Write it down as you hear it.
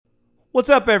What's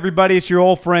up, everybody? It's your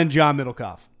old friend, John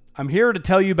Middlecoff. I'm here to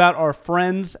tell you about our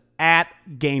friends at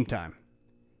Game Time.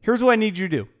 Here's what I need you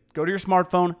to do. Go to your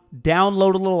smartphone,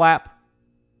 download a little app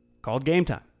called Game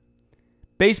Time.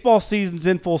 Baseball season's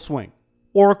in full swing.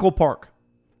 Oracle Park.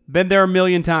 Been there a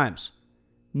million times.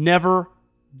 Never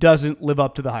doesn't live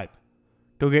up to the hype.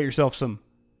 Go get yourself some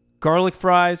garlic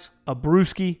fries, a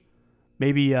brewski,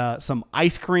 maybe some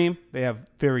ice cream. They have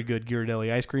very good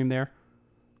Ghirardelli ice cream there.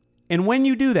 And when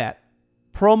you do that,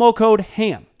 promo code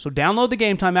HAM. So download the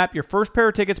Game Time app. Your first pair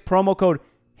of tickets, promo code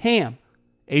HAM,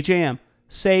 H-A-M,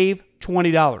 save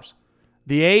 $20.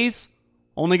 The A's,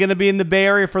 only going to be in the Bay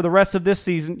Area for the rest of this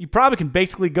season. You probably can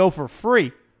basically go for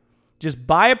free. Just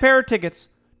buy a pair of tickets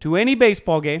to any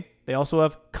baseball game. They also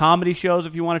have comedy shows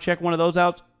if you want to check one of those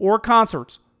out, or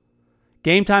concerts.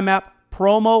 Game Time app,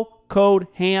 promo code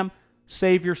HAM,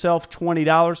 save yourself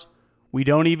 $20. We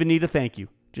don't even need a thank you.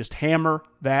 Just hammer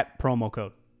that promo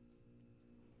code.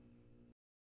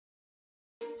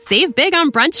 Save big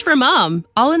on brunch for mom,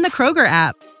 all in the Kroger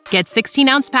app. Get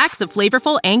 16-ounce packs of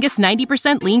flavorful Angus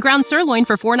 90% lean ground sirloin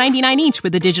for $4.99 each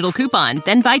with a digital coupon.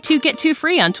 Then buy 2, get 2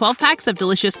 free on 12 packs of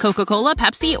delicious Coca-Cola,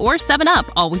 Pepsi, or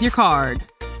 7-Up, all with your card.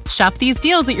 Shop these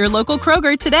deals at your local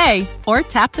Kroger today, or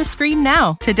tap the screen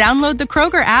now to download the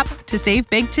Kroger app to save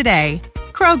big today.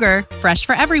 Kroger, fresh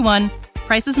for everyone.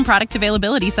 Prices and product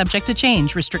availability subject to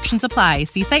change. Restrictions apply.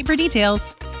 See site for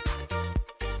details.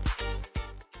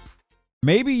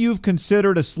 Maybe you've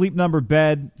considered a Sleep Number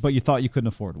bed, but you thought you couldn't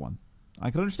afford one. I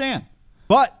can understand.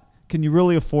 But can you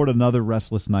really afford another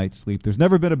restless night's sleep? There's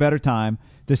never been a better time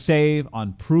to save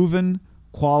on proven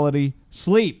quality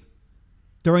sleep.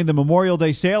 During the Memorial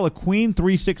Day sale, a Queen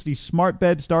 360 smart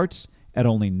bed starts at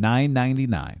only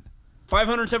 $9.99.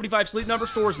 575 Sleep Number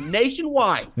stores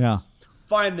nationwide. Yeah.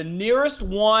 Find the nearest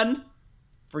one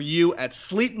for you at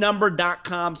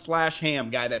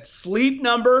sleepnumber.com/ham, guy. That's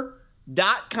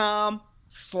sleepnumber.com/ham.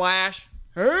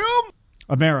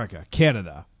 America,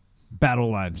 Canada,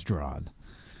 battle lines drawn.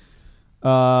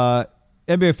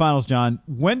 NBA Finals, John.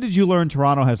 When did you learn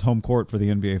Toronto has home court for the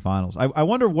NBA Finals? I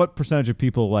wonder what percentage of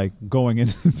people like going in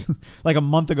like a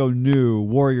month ago knew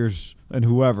Warriors and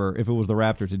whoever, if it was the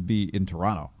Raptors, would be in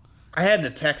Toronto. I had to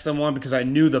text someone because I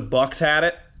knew the Bucks had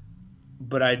it,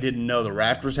 but I didn't know the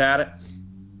Raptors had it.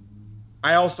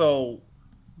 I also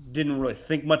didn't really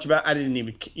think much about it. I didn't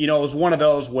even, it was one of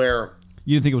those where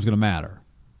you didn't think it was going to matter.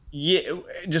 Yeah,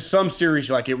 just some series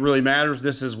you're like, it really matters.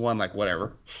 This is one, like,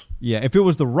 whatever. Yeah, if it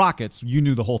was the Rockets, you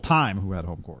knew the whole time who had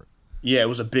home court. Yeah, it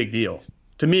was a big deal.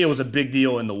 To me, it was a big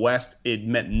deal in the West. It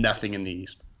meant nothing in the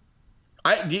East.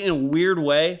 In a weird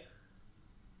way,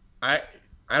 I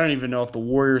don't even know if the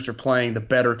Warriors are playing the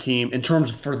better team in terms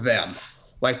of for them.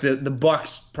 Like, the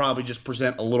Bucks probably just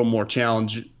present a little more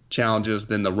challenges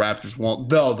than the Raptors won't,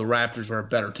 though the Raptors are a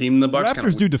better team than the Bucks.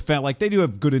 Raptors do defend. Like, they do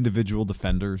have good individual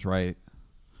defenders, right?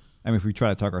 I mean, if we try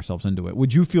to talk ourselves into it,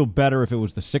 would you feel better if it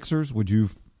was the Sixers? Would you?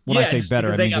 When I say better,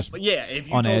 I mean just if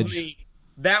you on told edge. Me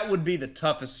that would be the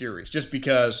toughest series, just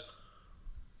because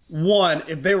one,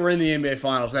 if they were in the NBA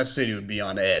Finals, that city would be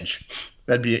on edge.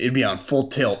 It'd be on full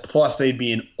tilt. Plus, they'd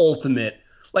be an ultimate.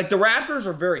 Like, the Raptors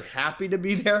are very happy to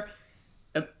be there.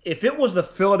 If it was the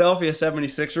Philadelphia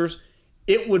 76ers,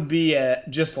 it would be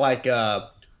just like an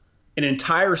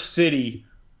entire city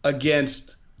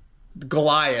against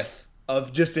Goliath.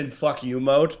 Of just in fuck you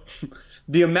mode.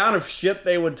 The amount of shit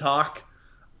they would talk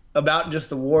about just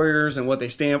the Warriors and what they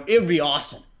stand, it would be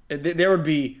awesome. There would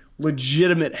be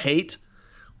legitimate hate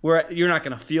where you're not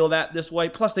going to feel that this way.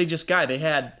 Plus, they got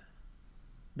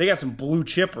some blue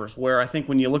chippers where I think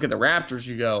when you look at the Raptors,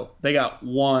 you go, they got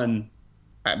one.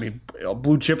 I mean, a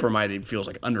blue chipper might even feels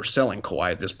like underselling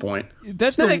Kawhi at this point.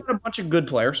 They got a bunch of good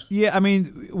players. Yeah, I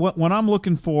mean, when I'm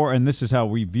looking for, and this is how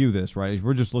we view this, right? Is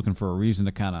we're just looking for a reason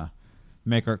to kind of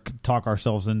talk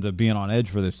ourselves into being on edge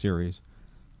for this series.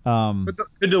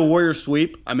 Could the Warriors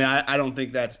sweep? I mean, I don't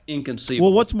think that's inconceivable.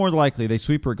 Well, what's more likely? They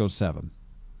sweep or it goes 7?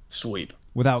 Sweep.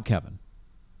 Without Kevin.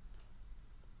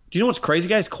 Do you know what's crazy,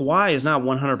 guys? Kawhi is not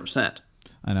 100%.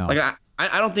 I know. Like,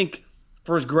 I don't think,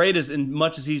 for as great as and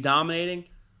much as he's dominating,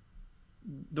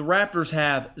 the Raptors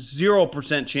have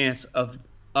 0% chance of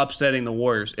upsetting the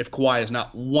Warriors if Kawhi is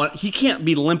not one. He can't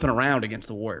be limping around against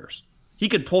the Warriors. He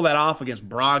could pull that off against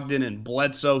Brogdon and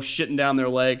Bledsoe shitting down their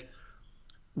leg.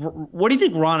 What do you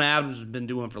think Ron Adams has been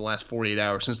doing for the last 48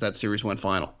 hours since that series went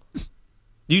final? Do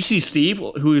you see Steve,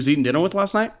 who he was eating dinner with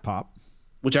last night? Pop.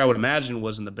 Which I would imagine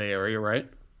was in the Bay Area, right?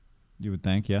 You would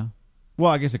think, yeah.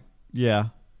 Well, I guess yeah.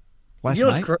 Last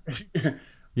night?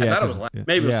 Yeah, I thought it was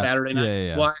maybe it was Saturday night.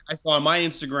 Yeah. Well, I saw on my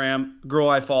Instagram, girl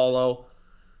I follow,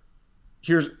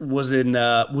 was in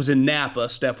Napa.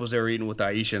 Steph was there eating with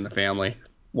Aisha and the family.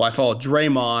 Well, I followed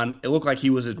Draymond. It looked like he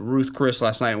was at Ruth Chris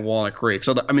last night in Walnut Creek.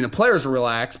 So, the players are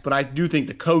relaxed, but I do think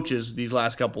the coaches these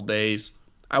last couple days,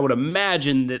 I would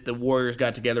imagine that the Warriors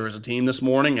got together as a team this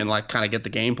morning and kind of get the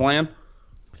game plan,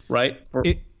 right?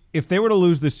 If they were to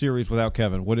lose this series without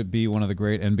Kevin, would it be one of the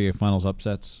great NBA Finals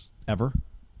upsets ever?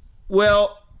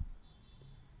 Well,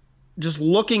 just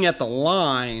looking at the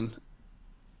line,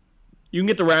 you can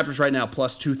get the Raptors right now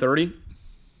plus 230.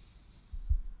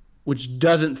 Which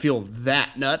doesn't feel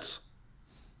that nuts.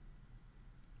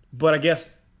 But I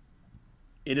guess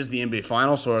it is the NBA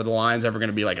Finals, so are the lines ever going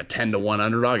to be like a 10-1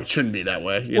 underdog? It shouldn't be that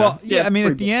way. At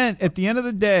the end of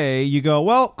the day, you go,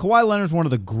 well, Kawhi Leonard's one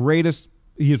of the greatest.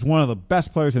 He is one of the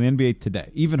best players in the NBA today.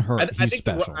 Even hurt, he's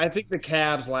special. I think the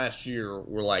Cavs last year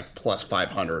were like plus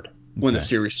 500 when the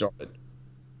series started.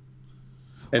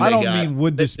 And I don't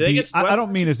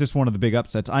mean is this one of the big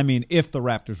upsets? I mean, if the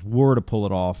Raptors were to pull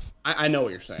it off. I know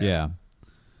what you're saying. Yeah.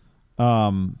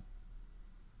 But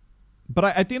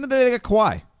at the end of the day, they got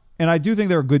Kawhi. And I do think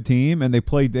they're a good team, and they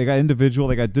got individual,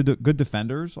 they got good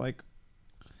defenders. Like,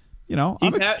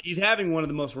 he's having one of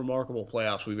the most remarkable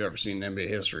playoffs we've ever seen in NBA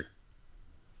history.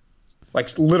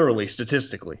 Like, literally,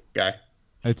 statistically, guy.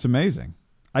 It's amazing.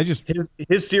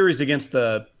 His series against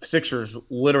the Sixers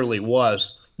literally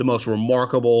was the most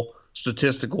remarkable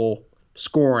statistical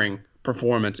scoring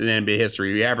performance in NBA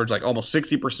history. He averaged like almost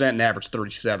 60% and averaged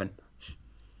 37.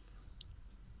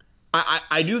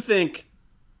 I do think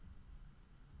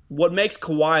what makes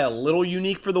Kawhi a little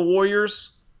unique for the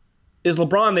Warriors is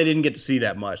LeBron. They didn't get to see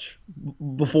that much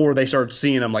before they started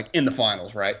seeing him like in the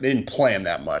finals, right? They didn't play him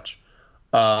that much.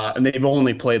 And they've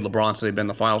only played LeBron since they've been in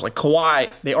the finals. Like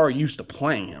Kawhi, they are used to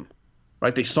playing him,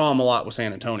 right? They saw him a lot with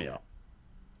San Antonio.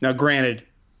 Now, granted,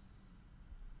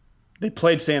 they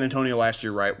played San Antonio last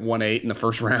year, right? 1-8 in the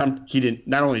first round.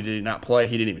 Not only did he not play,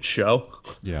 he didn't even show.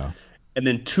 Yeah. And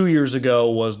then 2 years ago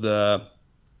was the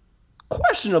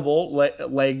questionable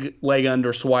leg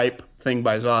under swipe thing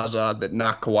by Zaza that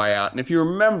knocked Kawhi out. And if you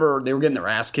remember, they were getting their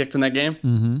ass kicked in that game.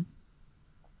 Mm-hmm.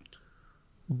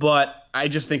 But I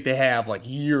just think they have like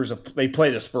years of – they play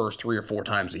the Spurs 3 or 4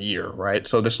 times a year, right?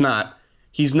 So he's not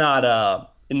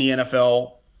in the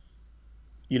NFL –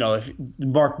 if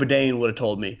Mark Bedane would have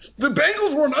told me, the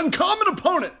Bengals were an uncommon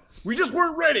opponent. We just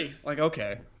weren't ready. Like,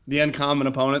 okay, the uncommon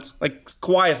opponents. Like,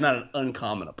 Kawhi is not an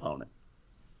uncommon opponent.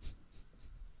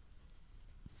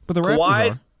 But the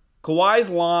Raptors Kawhi's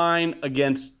line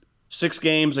against 6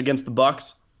 games against the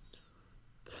Bucks,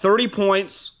 30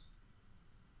 points,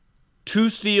 2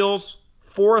 steals,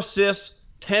 4 assists,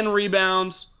 10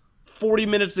 rebounds, 40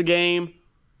 minutes a game,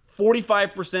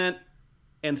 45%,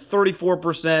 and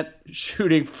 34%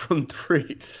 shooting from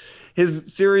 3.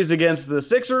 His series against the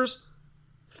Sixers,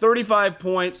 35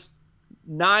 points,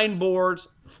 9 boards,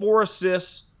 4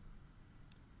 assists,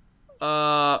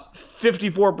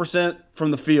 54%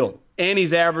 from the field. And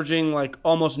he's averaging like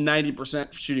almost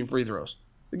 90% shooting free throws.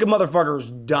 The good motherfucker is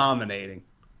dominating.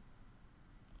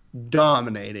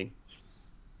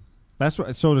 That's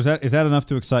what. So is that enough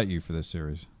to excite you for this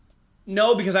series?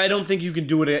 No, because I don't think you can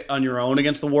do it on your own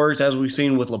against the Warriors, as we've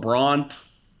seen with LeBron.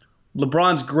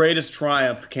 LeBron's greatest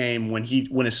triumph came when his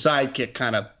sidekick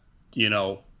kind of,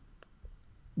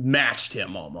 matched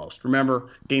him almost.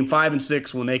 Remember, Game 5 and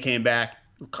 6 when they came back,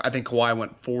 I think Kawhi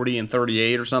went 40 and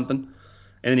 38 or something,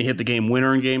 and then he hit the game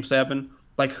winner in Game 7.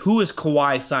 Like, who is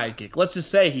Kawhi's sidekick? Let's just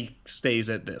say he stays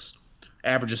at this.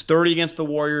 Averages 30 against the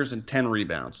Warriors and 10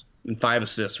 rebounds and 5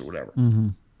 assists or whatever. Mm-hmm.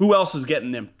 Who else is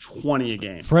getting them 20 a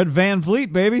game? Fred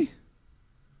VanVleet, baby.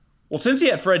 Well, since he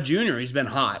had Fred Jr., he's been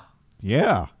hot.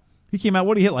 Yeah. He came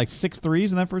out, he hit like 6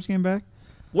 threes in that first game back?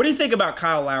 What do you think about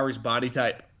Kyle Lowry's body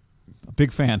type? A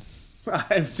big fan. I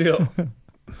am too.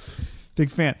 Big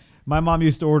fan. My mom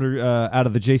used to order out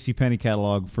of the JCPenney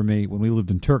catalog for me when we lived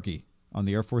in Turkey on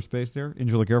the Air Force Base there,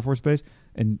 Incirlik Air Force Base.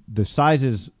 And the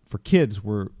sizes for kids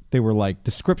were like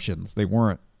descriptions. They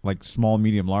weren't like small,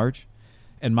 medium, large.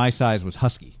 And my size was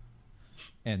husky.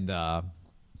 And I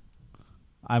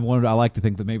like to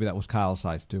think that maybe that was Kyle's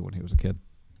size too when he was a kid.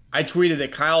 I tweeted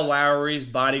that Kyle Lowry's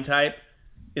body type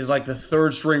is like the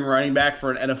 3rd string running back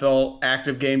for an NFL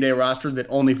active game day roster that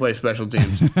only plays special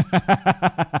teams.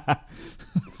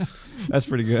 That's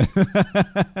pretty good.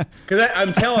 Because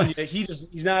I'm telling you,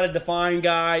 he's not a defined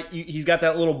guy. He's got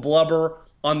that little blubber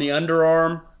on the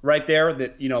underarm right there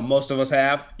that most of us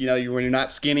have. When you're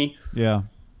not skinny. Yeah.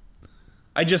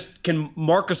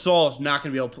 Marc Gasol is not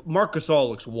going to be able to. Marc Gasol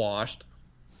looks washed.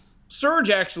 Serge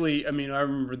actually, I mean, I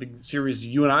remember the series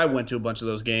you and I went to a bunch of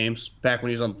those games back when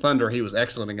he was on the Thunder. He was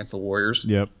excellent against the Warriors.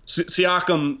 Yep.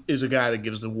 Siakam is a guy that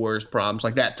gives the Warriors problems,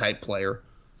 like that type player.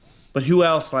 But who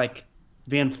else? Like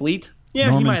Van Fleet?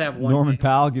 Yeah, he might have one. Norman game.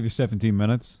 Powell give you 17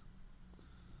 minutes.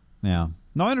 Yeah.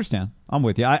 No, I understand. I'm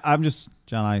with you. I'm just,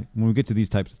 John, when we get to these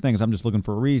types of things, I'm just looking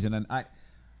for a reason. And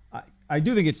I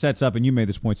do think it sets up, and you made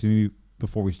this point to me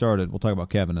before we started. We'll talk about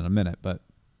Kevin in a minute, but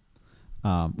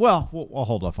I'll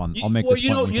hold off on. I'll make this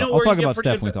point. I'll talk about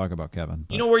Steph when we talk about Kevin.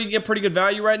 But. You know where you get pretty good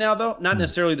value right now, though? Not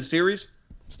necessarily the series.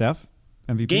 Steph,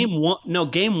 MVP.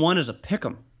 Game one is a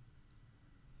pick'em.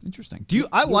 Interesting.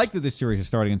 I like that this series is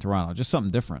starting in Toronto. Just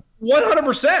something different.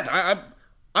 100%.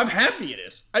 I'm happy it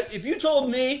is. If you told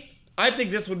me, I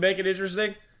think this would make it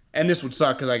interesting, and this would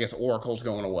suck because I guess Oracle's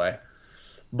going away.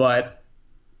 But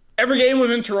every game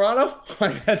was in Toronto.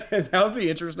 Like that would be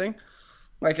interesting.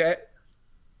 Like I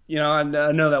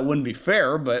know that wouldn't be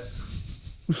fair, but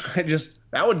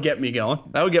that would get me going.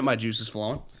 That would get my juices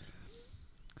flowing.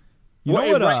 You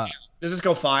know what? Right, does this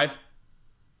go 5?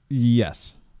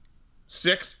 Yes.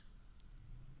 6?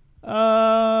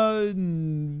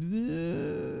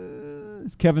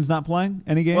 Kevin's not playing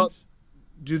any games. Well,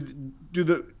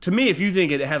 to me, if you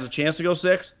think it has a chance to go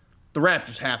 6, the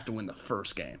Raptors have to win the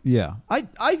first game. Yeah, I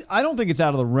don't think it's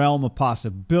out of the realm of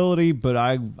possibility, but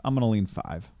I'm going to lean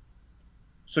 5.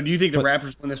 So do you think the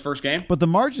Raptors win this first game? But the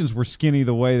margins were skinny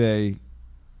the way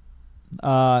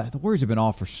the Warriors have been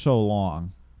off for so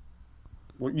long.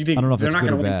 Well, you think I don't know if they're it's not good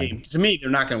going to or win bad. game? To me,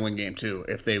 they're not going to win game 2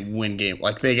 if they win game.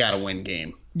 Like they got to win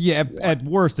game. Yeah, at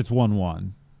worst it's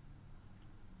 1-1.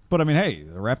 But I mean, hey,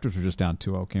 the Raptors were just down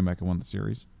 2-0, came back and won the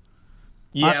series.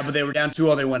 Yeah, but they were down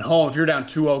 2-0. They went home. If you're down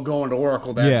 2-0 going to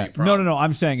Oracle, that'd be a problem. No.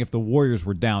 I'm saying if the Warriors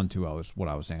were down 2-0 is what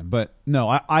I was saying. But no,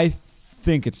 I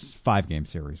think it's 5-game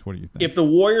series. What do you think? If the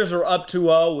Warriors are up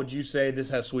 2-0, would you say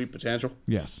this has sweep potential?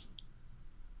 Yes.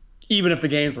 Even if the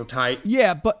games were tight?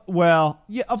 Yeah,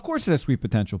 of course it has sweep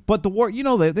potential. But the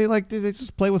they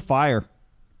just play with fire.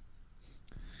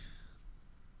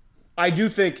 I do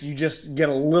think you just get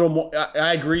a little more.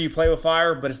 I agree, you play with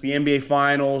fire, but it's the NBA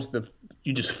Finals.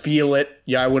 You just feel it.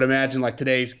 Yeah, I would imagine like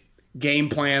today's game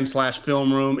plan /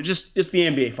 film room. It's the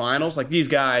NBA Finals. Like these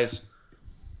guys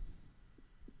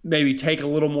maybe take a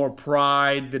little more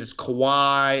pride that it's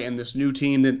Kawhi and this new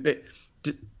team.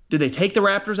 Did they take the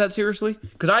Raptors that seriously?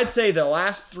 Because I'd say the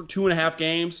last 2.5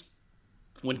 games,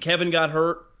 when Kevin got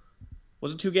hurt,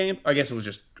 was it 2 games? I guess it was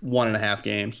just 1.5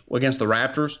 games against the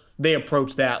Raptors. They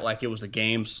approached that like it was the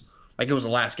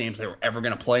last games they were ever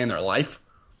going to play in their life.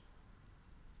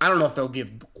 I don't know if they'll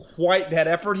give quite that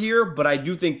effort here, but I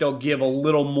do think they'll give a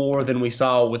little more than we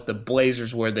saw with the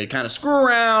Blazers, where they kind of screw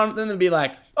around, then they'll be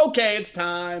like, okay, it's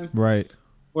time. Right.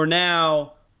 Where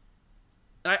now,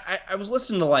 I was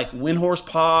listening to like Windhorse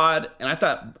Pod, and I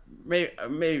thought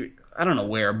maybe I don't know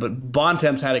where, but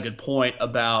Bontemps had a good point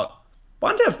about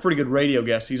Bontemps, pretty good radio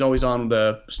guest. He's always on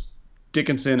the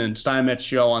Dickinson and Steinmetz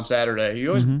show on Saturday. He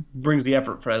always brings the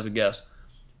effort as a guest,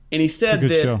 and he said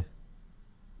that show.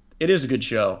 It is a good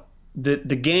show. The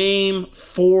game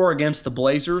 4 against the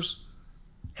Blazers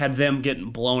had them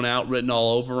getting blown out, written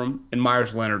all over them, and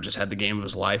Myers Leonard just had the game of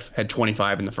his life, had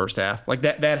 25 in the first half. Like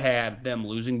that had them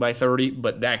losing by 30,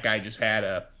 but that guy just had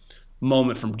a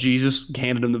moment from Jesus,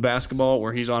 handed him the basketball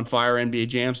where he's on fire NBA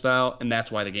Jam style, and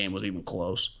that's why the game was even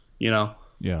close. You know?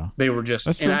 Yeah. They were just –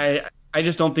 That's true. and I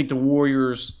just don't think the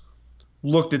Warriors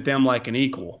looked at them like an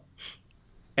equal.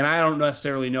 And I don't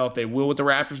necessarily know if they will with the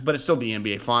Raptors, but it's still the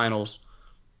NBA Finals.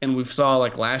 And we saw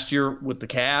like last year with the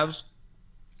Cavs.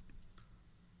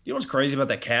 You know what's crazy about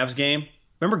that Cavs game?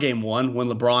 Remember game 1 when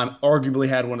LeBron arguably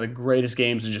had one of the greatest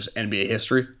games in just NBA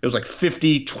history? It was like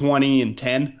 50, 20, and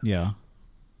 10. Yeah.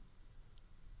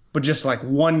 But just like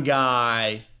one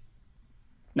guy.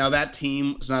 Now that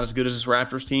team is not as good as this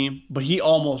Raptors team, but he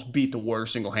almost beat the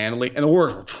Warriors single-handedly. And the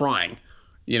Warriors were trying.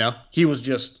 You know? He was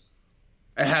just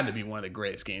 – it had to be one of the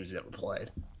greatest games he's ever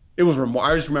played. It was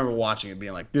I just remember watching it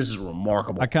being like, this is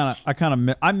remarkable.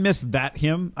 I miss that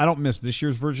him. I don't miss this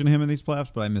year's version of him in these playoffs,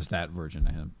 but I miss that version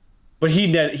of him. But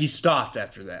he stopped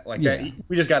after that. Like Yeah. that,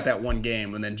 we just got that one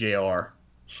game and then JR.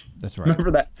 That's right.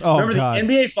 Remember that? Oh, Remember God. the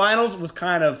NBA Finals was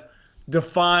kind of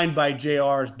defined by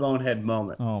JR's bonehead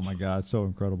moment. Oh my God, so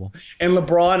incredible. And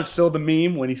LeBron is still the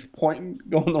meme when he's pointing,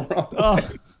 going the wrong way. Oh,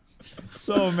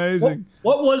 so amazing.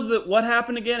 What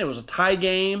happened again? It was a tie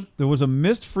game. There was a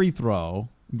missed free throw,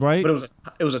 right? But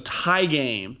it was a tie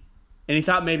game, and he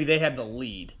thought maybe they had the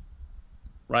lead,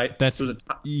 right? That's it was a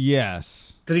tie,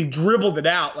 yes. because he dribbled it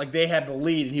out like they had the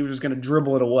lead, and he was just going to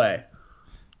dribble it away.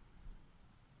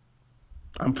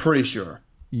 I'm pretty sure.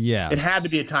 Yeah. It had to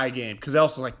be a tie game because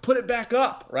else like put it back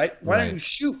up, right? Why Right. don't you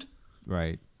shoot?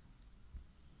 Right.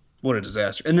 What a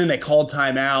disaster. And then they called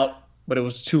timeout, but it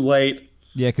was too late.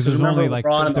 Yeah, because there was remember only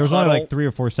LeBron in the only huddle? like 3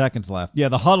 or 4 seconds left. Yeah,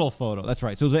 the huddle photo. That's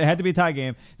right. So it had to be a tie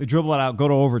game. They dribble it out, go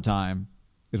to overtime,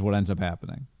 is what ends up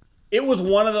happening. It was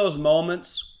one of those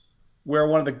moments where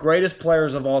one of the greatest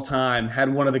players of all time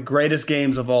had one of the greatest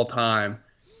games of all time,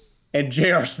 and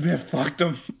J.R. Smith fucked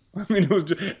him. I mean, it was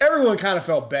just, everyone kind of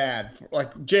felt bad.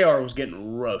 Like, J.R. was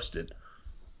getting roasted.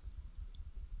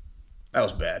 That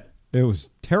was bad. It was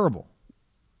terrible.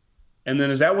 And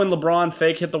then is that when LeBron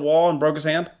fake hit the wall and broke his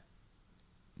hand?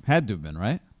 Had to have been,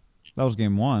 right? That was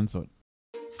game 1. So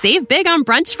Save big on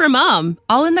brunch for mom,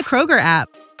 all in the Kroger app.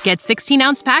 Get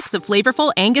 16-ounce packs of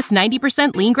flavorful Angus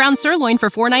 90% lean ground sirloin for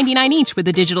 $4.99 each with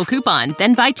a digital coupon.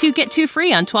 Then buy 2, get 2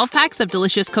 free on 12 packs of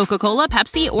delicious Coca-Cola,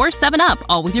 Pepsi, or 7-Up,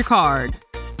 all with your card.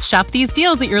 Shop these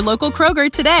deals at your local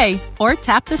Kroger today, or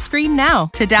tap the screen now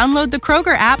to download the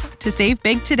Kroger app to save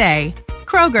big today.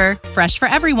 Kroger, fresh for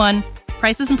everyone.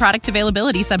 Prices and product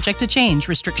availability subject to change.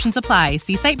 Restrictions apply.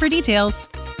 See site for details.